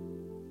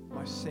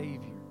 my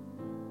Savior.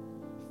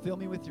 Fill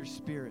me with your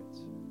Spirit.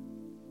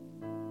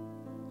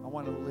 I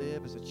want to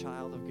live as a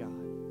child of God.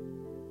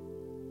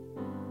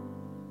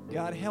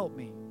 God, help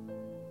me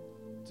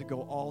to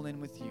go all in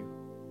with you.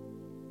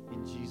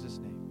 In Jesus'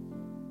 name.